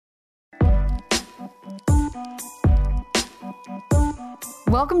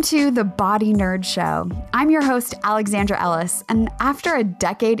Welcome to the Body Nerd Show. I'm your host, Alexandra Ellis, and after a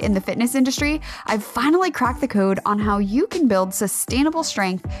decade in the fitness industry, I've finally cracked the code on how you can build sustainable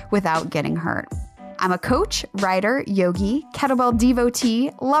strength without getting hurt. I'm a coach, writer, yogi, kettlebell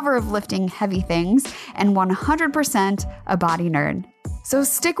devotee, lover of lifting heavy things, and 100% a body nerd. So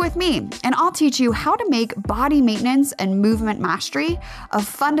stick with me, and I'll teach you how to make body maintenance and movement mastery a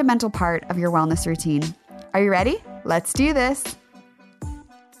fundamental part of your wellness routine. Are you ready? Let's do this.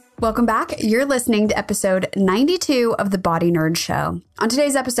 Welcome back. You're listening to episode 92 of the Body Nerd Show. On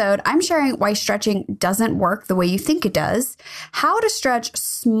today's episode, I'm sharing why stretching doesn't work the way you think it does, how to stretch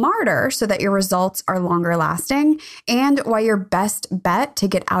smarter so that your results are longer lasting, and why your best bet to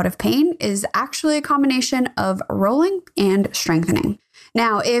get out of pain is actually a combination of rolling and strengthening.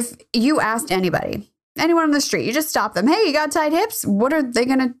 Now, if you asked anyone on the street, you just stop them, hey, you got tight hips? What are they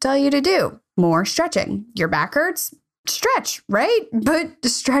going to tell you to do? More stretching. Your back hurts? Stretch, right? But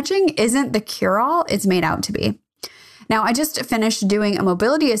stretching isn't the cure-all it's made out to be. Now, I just finished doing a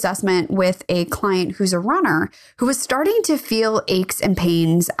mobility assessment with a client who's a runner who was starting to feel aches and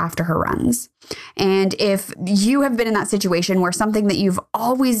pains after her runs. And if you have been in that situation where something that you've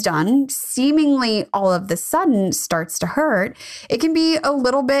always done seemingly all of the sudden starts to hurt, it can be a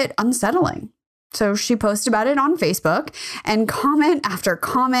little bit unsettling. So she posted about it on Facebook, and comment after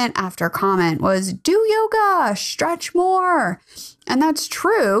comment after comment was, do yoga, stretch more. And that's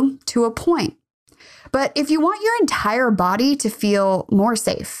true to a point. But if you want your entire body to feel more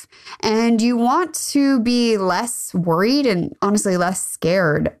safe and you want to be less worried and honestly less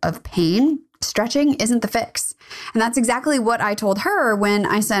scared of pain, stretching isn't the fix. And that's exactly what I told her when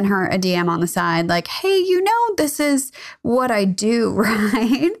I sent her a DM on the side, like, hey, this is what I do,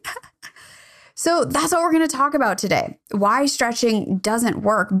 right? So that's what we're going to talk about today, why stretching doesn't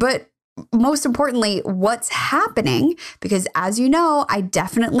work, but most importantly, what's happening, because as you know, I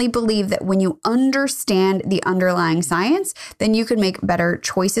definitely believe that when you understand the underlying science, then you can make better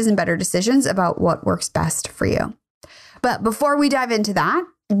choices and better decisions about what works best for you. But before we dive into that,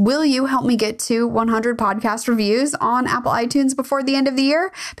 will you help me get to 100 podcast reviews on Apple iTunes before the end of the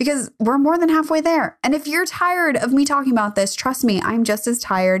year? Because we're more than halfway there. And if you're tired of me talking about this, trust me, I'm just as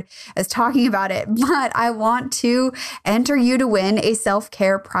tired as talking about it. But I want to enter you to win a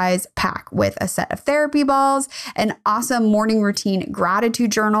self-care prize pack with a set of therapy balls, an awesome morning routine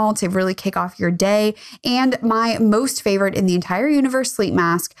gratitude journal to really kick off your day, and my most favorite in the entire universe sleep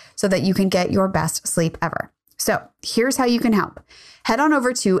mask so that you can get your best sleep ever. So here's how you can help. Head on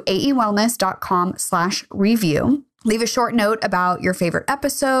over to aewellness.com/review. Leave a short note about your favorite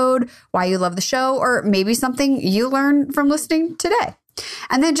episode, why you love the show, or maybe something you learned from listening today.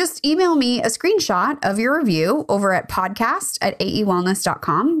 And then just email me a screenshot of your review over at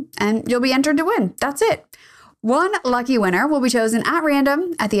podcast@aewellness.com, and you'll be entered to win. That's it. One lucky winner will be chosen at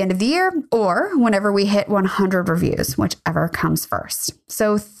random at the end of the year or whenever we hit 100 reviews, whichever comes first.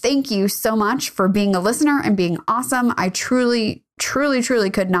 So thank you so much for being a listener and being awesome. I truly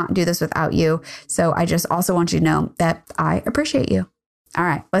could not do this without you. So I just also want you to know that I appreciate you. All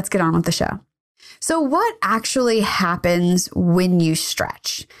right, let's get on with the show. So what actually happens when you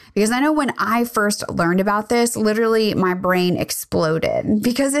stretch? Because I know when I first learned about this, literally my brain exploded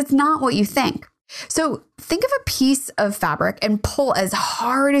because it's not what you think. So think of a piece of fabric and pull as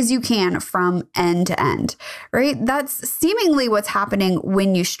hard as you can from end to end, right? That's seemingly what's happening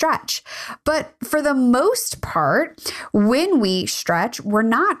when you stretch. But for the most part, when we stretch, we're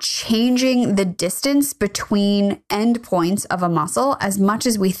not changing the distance between end points of a muscle as much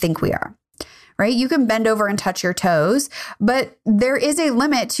as we think we are. Right? You can bend over and touch your toes, but there is a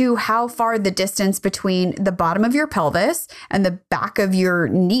limit to how far the distance between the bottom of your pelvis and the back of your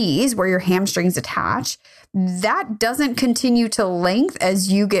knees, where your hamstrings attach, that doesn't continue to length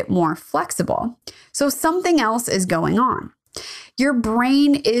as you get more flexible. So something else is going on. Your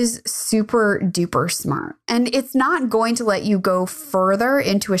brain is super duper smart, and it's not going to let you go further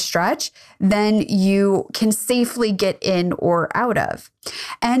into a stretch than you can safely get in or out of.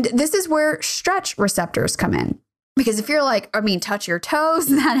 And this is where stretch receptors come in. Because if you're like, touch your toes,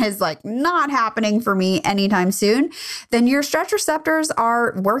 that is like not happening for me anytime soon, then your stretch receptors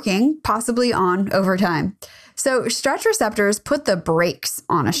are working, possibly on overtime. So stretch receptors put the brakes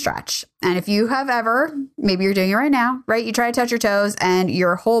on a stretch. And if you have ever, maybe you're doing it right now, right? You try to touch your toes and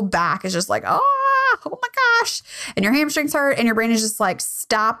your whole back is just like, oh my gosh. And your hamstrings hurt and your brain is just like,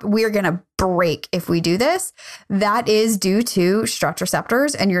 stop. We are going to break if we do this. That is due to stretch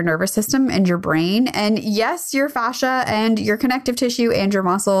receptors and your nervous system and your brain. And yes, your fascia and your connective tissue and your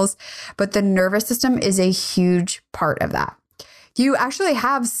muscles, but the nervous system is a huge part of that. You actually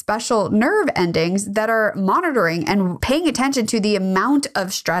have special nerve endings that are monitoring and paying attention to the amount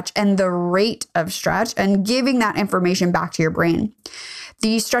of stretch and the rate of stretch and giving that information back to your brain.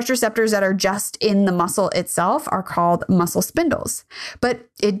 The stretch receptors that are just in the muscle itself are called muscle spindles, but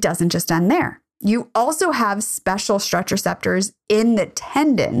it doesn't just end there. You also have special stretch receptors in the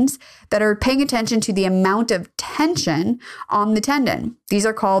tendons that are paying attention to the amount of tension on the tendon. These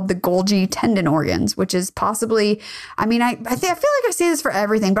are called the Golgi tendon organs, which is possibly, I feel like I say this for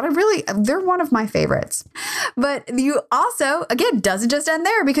everything, but they're one of my favorites. But you also, again, doesn't just end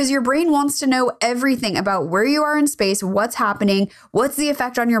there because your brain wants to know everything about where you are in space, what's happening, what's the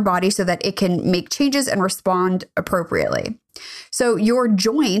effect on your body so that it can make changes and respond appropriately. So your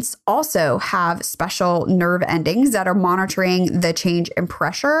joints also have special nerve endings that are monitoring the change in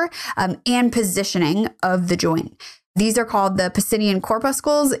pressure and positioning of the joint. These are called the Pacinian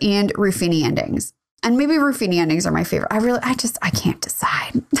corpuscles and Ruffini endings. And maybe Ruffini endings are my favorite. I can't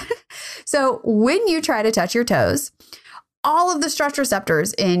decide. So when you try to touch your toes, all of the stretch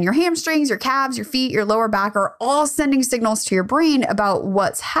receptors in your hamstrings, your calves, your feet, your lower back are all sending signals to your brain about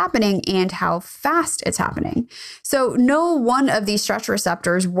what's happening and how fast it's happening. So no one of these stretch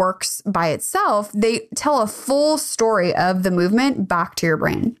receptors works by itself. They tell a full story of the movement back to your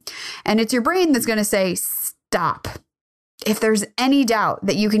brain. And it's your brain that's going to say, stop. If there's any doubt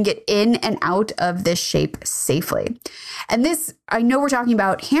that you can get in and out of this shape safely. And this, I know we're talking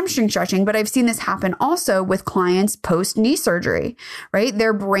about hamstring stretching, but I've seen this happen also with clients post knee surgery, right?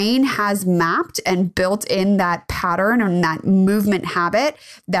 Their brain has mapped and built in that pattern and that movement habit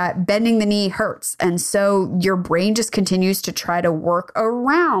that bending the knee hurts. And so your brain just continues to try to work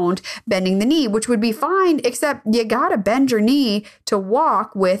around bending the knee, which would be fine, except you got to bend your knee to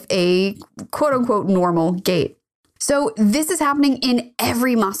walk with a quote unquote normal gait. So this is happening in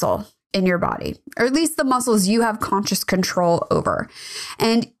every muscle in your body, or at least the muscles you have conscious control over.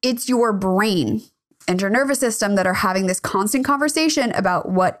 And it's your brain and your nervous system that are having this constant conversation about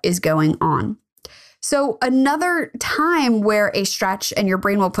what is going on. So another time where a stretch and your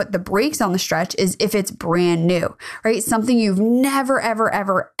brain will put the brakes on the stretch is if it's brand new, right? Something you've never, ever,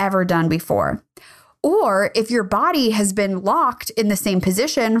 ever, ever done before. Or if your body has been locked in the same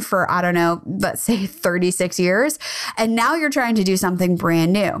position for, let's say 36 years, and now you're trying to do something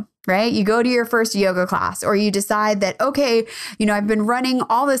brand new, right? You go to your first yoga class, or you decide that, okay, I've been running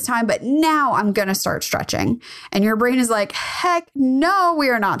all this time, but now I'm going to start stretching. And your brain is like, heck no, we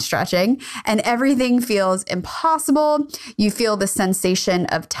are not stretching. And everything feels impossible. You feel the sensation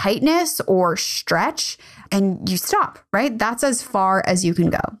of tightness or stretch, and you stop, right? That's as far as you can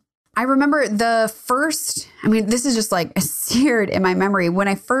go. I remember this is just like seared in my memory. When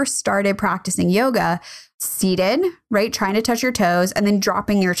I first started practicing yoga, seated, right? Trying to touch your toes and then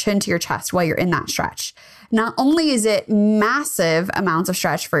dropping your chin to your chest while you're in that stretch. Not only is it massive amounts of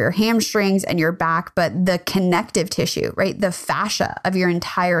stretch for your hamstrings and your back, but the connective tissue, right? The fascia of your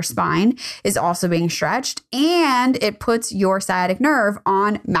entire spine is also being stretched, and it puts your sciatic nerve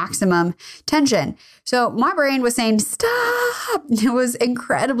on maximum tension. So my brain was saying, stop. It was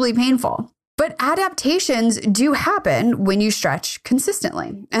incredibly painful. But adaptations do happen when you stretch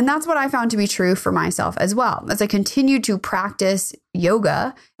consistently. And that's what I found to be true for myself as well. As I continued to practice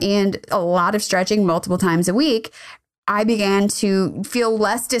yoga and a lot of stretching multiple times a week, I began to feel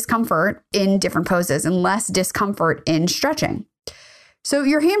less discomfort in different poses and less discomfort in stretching. So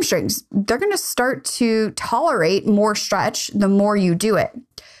your hamstrings, they're going to start to tolerate more stretch the more you do it.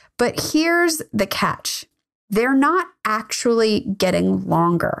 But here's the catch. They're not actually getting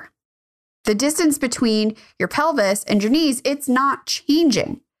longer. The distance between your pelvis and your knees, it's not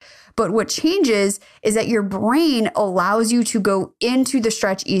changing. But what changes is that your brain allows you to go into the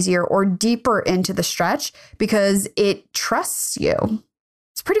stretch easier or deeper into the stretch because it trusts you.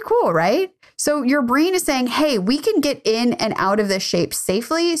 It's pretty cool, right? So your brain is saying, hey, we can get in and out of this shape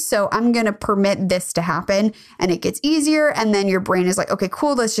safely. So I'm going to permit this to happen, and it gets easier. And then your brain is like, okay,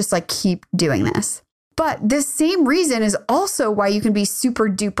 cool. Let's just keep doing this. But this same reason is also why you can be super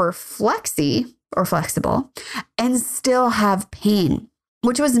duper flexy or flexible and still have pain,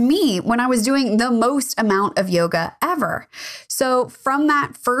 which was me when I was doing the most amount of yoga ever. So from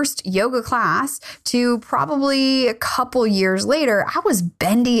that first yoga class to probably a couple years later, I was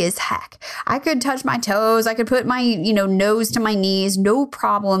bendy as heck. I could touch my toes. I could put my, nose to my knees, no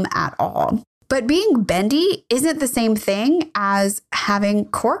problem at all. But being bendy isn't the same thing as having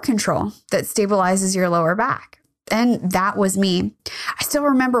core control that stabilizes your lower back. And that was me. I still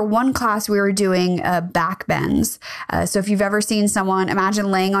remember one class we were doing back bends. So if you've ever seen someone,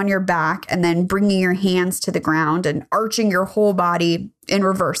 imagine laying on your back and then bringing your hands to the ground and arching your whole body in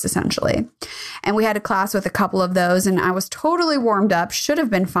reverse, essentially. And we had a class with a couple of those, and I was totally warmed up, should have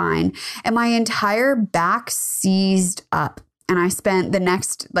been fine. And my entire back seized up. And I spent the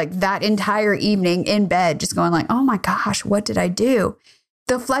next, that entire evening in bed just going oh my gosh, what did I do?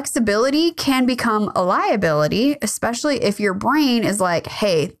 The flexibility can become a liability, especially if your brain is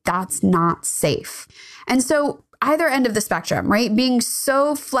hey, that's not safe. And so either end of the spectrum, right? Being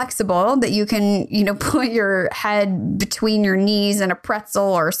so flexible that you can, put your head between your knees in a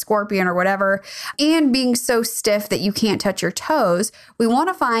pretzel or a scorpion or whatever, and being so stiff that you can't touch your toes. We want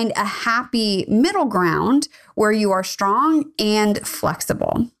to find a happy middle ground where you are strong and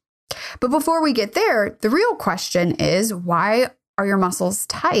flexible. But before we get there, the real question is, why are your muscles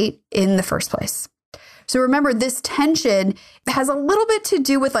tight in the first place? So remember, this tension has a little bit to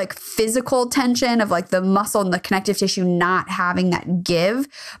do with physical tension of the muscle and the connective tissue not having that give,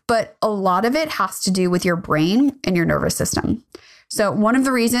 but a lot of it has to do with your brain and your nervous system. So one of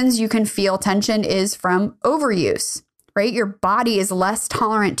the reasons you can feel tension is from overuse, right? Your body is less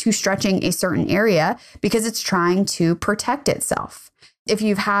tolerant to stretching a certain area because it's trying to protect itself. If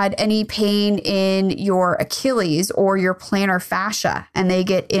you've had any pain in your Achilles or your plantar fascia and they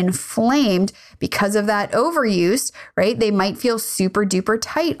get inflamed because of that overuse, right? They might feel super duper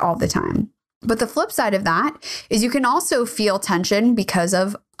tight all the time. But the flip side of that is you can also feel tension because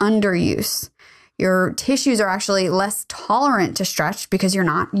of underuse. Your tissues are actually less tolerant to stretch because you're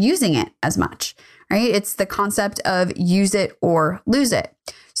not using it as much, right? It's the concept of use it or lose it.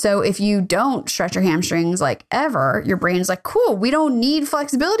 So if you don't stretch your hamstrings ever, your brain's cool, we don't need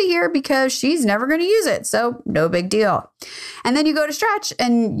flexibility here because she's never going to use it. So no big deal. And then you go to stretch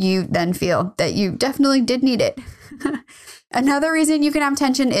and you then feel that you definitely did need it. Another reason you can have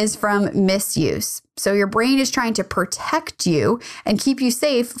tension is from misuse. So your brain is trying to protect you and keep you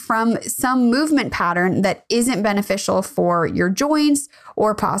safe from some movement pattern that isn't beneficial for your joints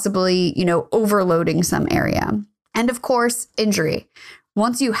or possibly, overloading some area. And of course, injury.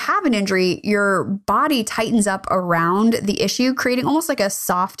 Once you have an injury, your body tightens up around the issue, creating almost like a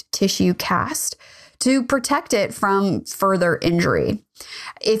soft tissue cast to protect it from further injury.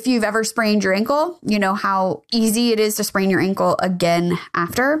 If you've ever sprained your ankle, you know how easy it is to sprain your ankle again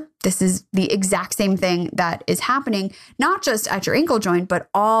after. This is the exact same thing that is happening, not just at your ankle joint, but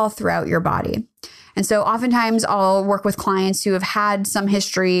all throughout your body. And so oftentimes I'll work with clients who have had some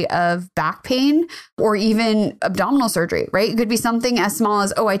history of back pain or even abdominal surgery, right? It could be something as small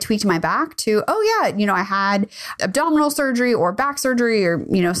as, I tweaked my back to, I had abdominal surgery or back surgery or,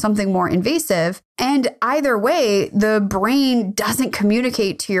 something more invasive. And either way, the brain doesn't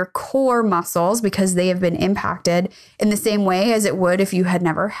communicate to your core muscles because they have been impacted in the same way as it would if you had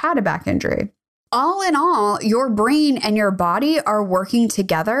never had a back injury. All in all, your brain and your body are working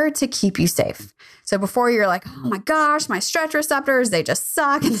together to keep you safe. So before you're oh my gosh, my stretch receptors, they just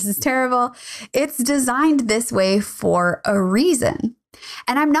suck and this is terrible. It's designed this way for a reason.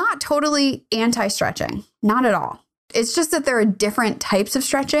 And I'm not totally anti-stretching, not at all. It's just that there are different types of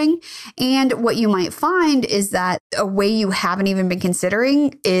stretching. And what you might find is that a way you haven't even been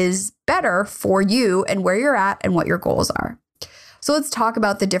considering is better for you and where you're at and what your goals are. So let's talk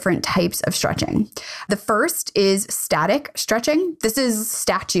about the different types of stretching. The first is static stretching. This is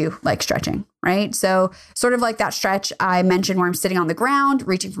statue-like stretching, right? So sort of like that stretch I mentioned where I'm sitting on the ground,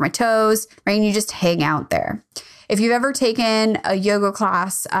 reaching for my toes, right? And you just hang out there. If you've ever taken a yoga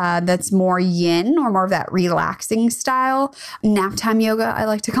class that's more yin or more of that relaxing style, nap time yoga, I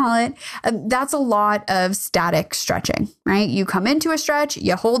like to call it, that's a lot of static stretching, right? You come into a stretch,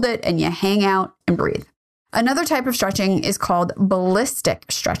 you hold it, and you hang out and breathe. Another type of stretching is called ballistic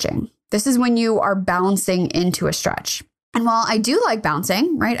stretching. This is when you are bouncing into a stretch. And while I do like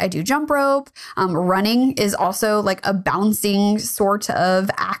bouncing, right, I do jump rope. Running is also a bouncing sort of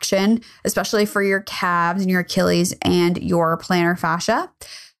action, especially for your calves and your Achilles and your plantar fascia.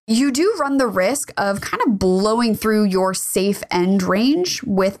 You do run the risk of kind of blowing through your safe end range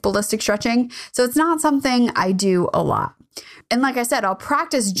with ballistic stretching. So it's not something I do a lot. And like I said, I'll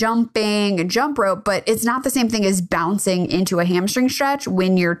practice jumping and jump rope, but it's not the same thing as bouncing into a hamstring stretch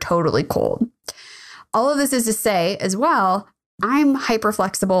when you're totally cold. All of this is to say as well, I'm hyper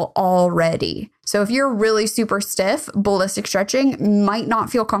flexible already. So if you're really super stiff, ballistic stretching might not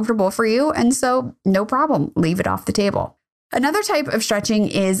feel comfortable for you. And so no problem, leave it off the table. Another type of stretching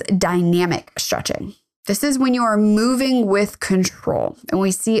is dynamic stretching. This is when you are moving with control. And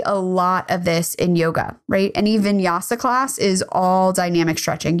we see a lot of this in yoga, right? Any vinyasa class is all dynamic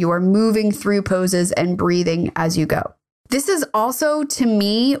stretching. You are moving through poses and breathing as you go. This is also, to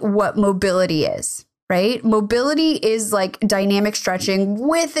me, what mobility is, right? Mobility is like dynamic stretching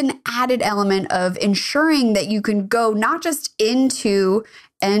with an added element of ensuring that you can go not just into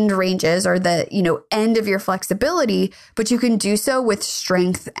end ranges or the, end of your flexibility, but you can do so with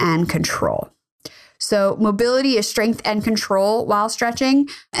strength and control. So mobility is strength and control while stretching.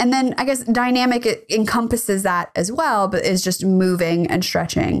 And then I guess dynamic, it encompasses that as well, but is just moving and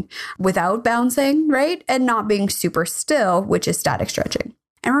stretching without bouncing, right? And not being super still, which is static stretching.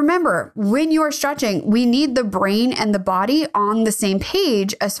 And remember, when you are stretching, we need the brain and the body on the same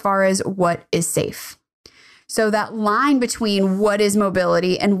page as far as what is safe. So that line between what is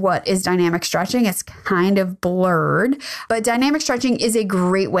mobility and what is dynamic stretching is kind of blurred, but dynamic stretching is a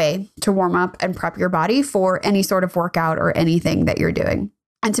great way to warm up and prep your body for any sort of workout or anything that you're doing.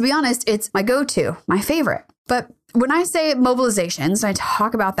 And to be honest, it's my go-to, my favorite. But when I say mobilizations, I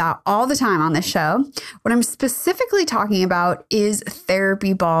talk about that all the time on this show. What I'm specifically talking about is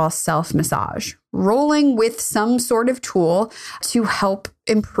therapy ball self-massage, rolling with some sort of tool to help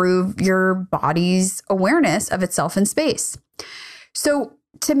improve your body's awareness of itself in space. So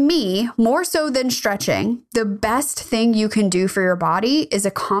to me, more so than stretching, the best thing you can do for your body is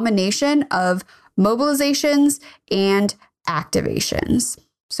a combination of mobilizations and activations.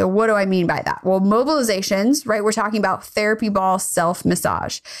 So what do I mean by that? Well, mobilizations, right? We're talking about therapy ball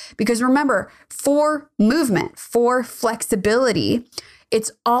self-massage. Because remember, for movement, for flexibility, it's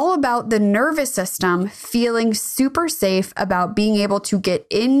all about the nervous system feeling super safe about being able to get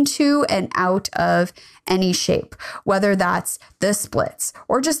into and out of any shape, whether that's the splits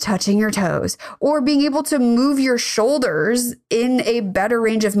or just touching your toes or being able to move your shoulders in a better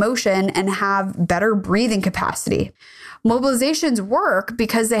range of motion and have better breathing capacity. Mobilizations work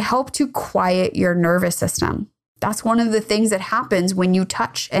because they help to quiet your nervous system. That's one of the things that happens when you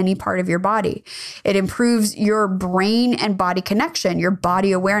touch any part of your body. It improves your brain and body connection, your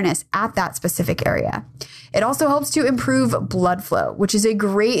body awareness at that specific area. It also helps to improve blood flow, which is a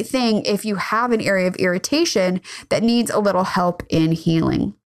great thing if you have an area of irritation that needs a little help in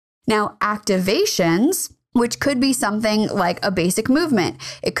healing. Now, activations, which could be something like a basic movement.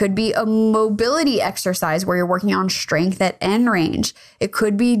 It could be a mobility exercise where you're working on strength at end range. It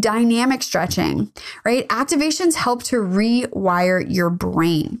could be dynamic stretching, right? Activations help to rewire your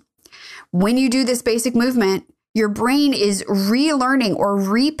brain. When you do this basic movement, your brain is relearning or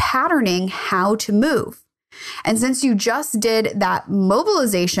repatterning how to move. And since you just did that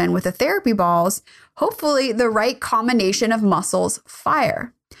mobilization with the therapy balls, hopefully the right combination of muscles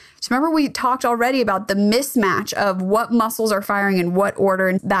fire. So remember, we talked already about the mismatch of what muscles are firing in what order,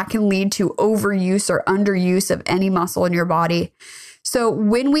 and that can lead to overuse or underuse of any muscle in your body. So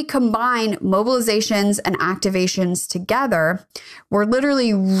when we combine mobilizations and activations together, we're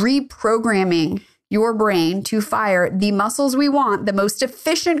literally reprogramming your brain to fire the muscles we want, the most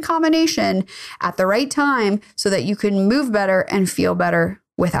efficient combination at the right time so that you can move better and feel better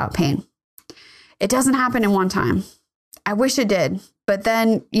without pain. It doesn't happen in one time. I wish it did. But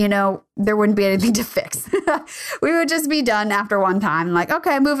then, there wouldn't be anything to fix. We would just be done after one time. Like,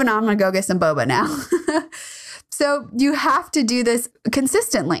 okay, moving on. I'm going to go get some boba now. So you have to do this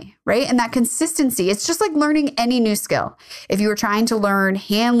consistently, right? And that consistency, it's just like learning any new skill. If you were trying to learn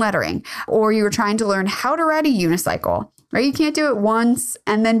hand lettering or you were trying to learn how to ride a unicycle, right? You can't do it once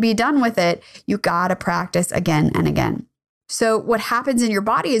and then be done with it. You got to practice again and again. So what happens in your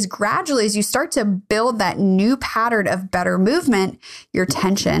body is gradually as you start to build that new pattern of better movement, your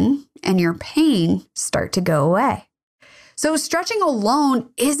tension and your pain start to go away. So stretching alone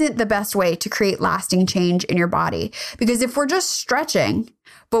isn't the best way to create lasting change in your body, because if we're just stretching,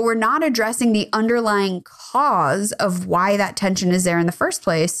 but we're not addressing the underlying cause of why that tension is there in the first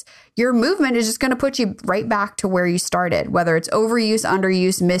place, your movement is just going to put you right back to where you started, whether it's overuse,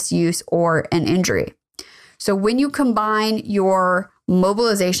 underuse, misuse, or an injury. So when you combine your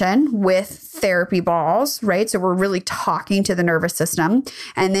mobilization with therapy balls, right? So we're really talking to the nervous system.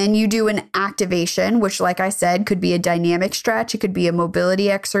 And then you do an activation, which, like I said, could be a dynamic stretch. It could be a mobility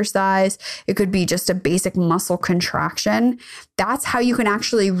exercise. It could be just a basic muscle contraction. That's how you can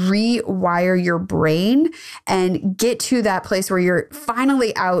actually rewire your brain and get to that place where you're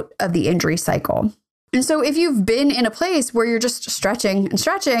finally out of the injury cycle. And so if you've been in a place where you're just stretching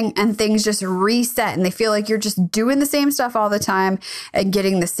and things just reset and they feel like you're just doing the same stuff all the time and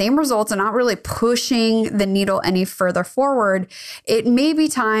getting the same results and not really pushing the needle any further forward, it may be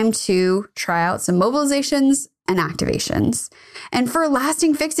time to try out some mobilizations and activations. And for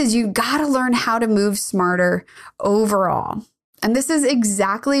lasting fixes, you gotta learn how to move smarter overall. And this is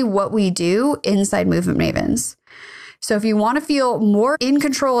exactly what we do inside Movement Mavens. So if you want to feel more in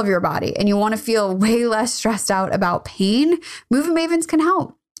control of your body and you want to feel way less stressed out about pain, Movement Mavens can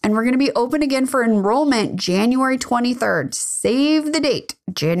help. And we're going to be open again for enrollment January 23rd. Save the date,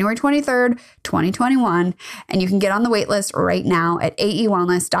 January 23rd, 2021. And you can get on the wait list right now at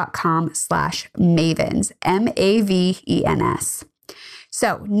aewellness.com/mavens, MAVENS.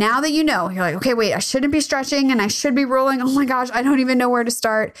 So now that you know, you're like, okay, wait, I shouldn't be stretching and I should be rolling. Oh my gosh, I don't even know where to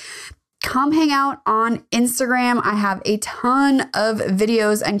start. Come hang out on Instagram. I have a ton of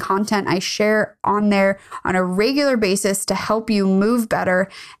videos and content I share on there on a regular basis to help you move better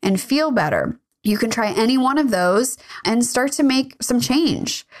and feel better. You can try any one of those and start to make some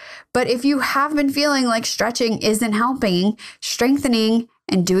change. But if you have been feeling like stretching isn't helping, strengthening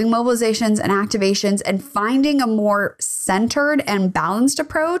and doing mobilizations and activations and finding a more centered and balanced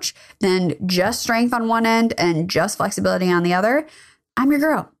approach than just strength on one end and just flexibility on the other, I'm your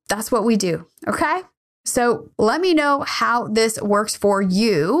girl. That's what we do. Okay. So let me know how this works for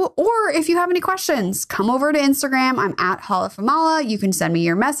you. Or if you have any questions, come over to Instagram. I'm at Halafamala. You can send me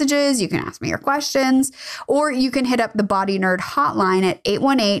your messages. You can ask me your questions, or you can hit up the Body Nerd hotline at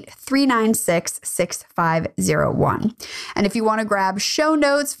 818-396-6501. And if you want to grab show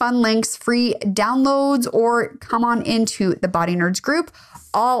notes, fun links, free downloads, or come on into the Body Nerds group,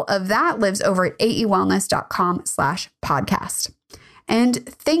 all of that lives over at aewellness.com/podcast. And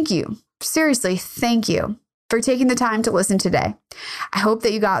thank you. Seriously, thank you for taking the time to listen today. I hope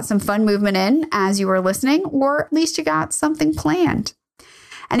that you got some fun movement in as you were listening, or at least you got something planned.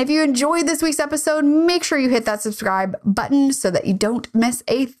 And if you enjoyed this week's episode, make sure you hit that subscribe button so that you don't miss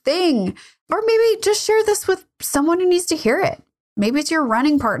a thing. Or maybe just share this with someone who needs to hear it. Maybe it's your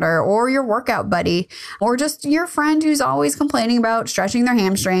running partner or your workout buddy, or just your friend who's always complaining about stretching their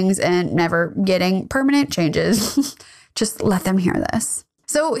hamstrings and never getting permanent changes. Just let them hear this.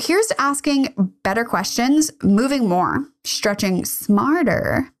 So here's to asking better questions, moving more, stretching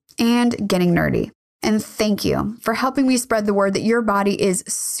smarter, and getting nerdy. And thank you for helping me spread the word that your body is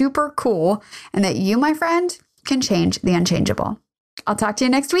super cool and that you, my friend, can change the unchangeable. I'll talk to you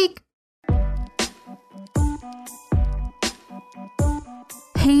next week.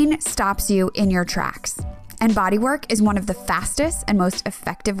 Pain stops you in your tracks, and bodywork is one of the fastest and most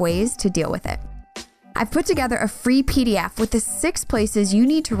effective ways to deal with it. I've put together a free PDF with the 6 places you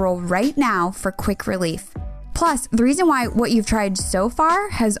need to roll right now for quick relief. Plus, the reason why what you've tried so far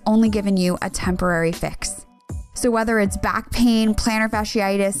has only given you a temporary fix. So whether it's back pain, plantar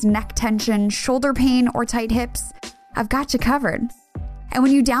fasciitis, neck tension, shoulder pain, or tight hips, I've got you covered. And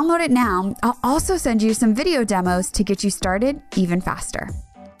when you download it now, I'll also send you some video demos to get you started even faster.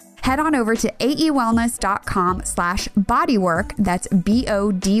 Head on over to aewellness.com/bodywork, that's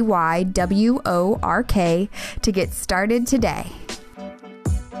BODYWORK, to get started today.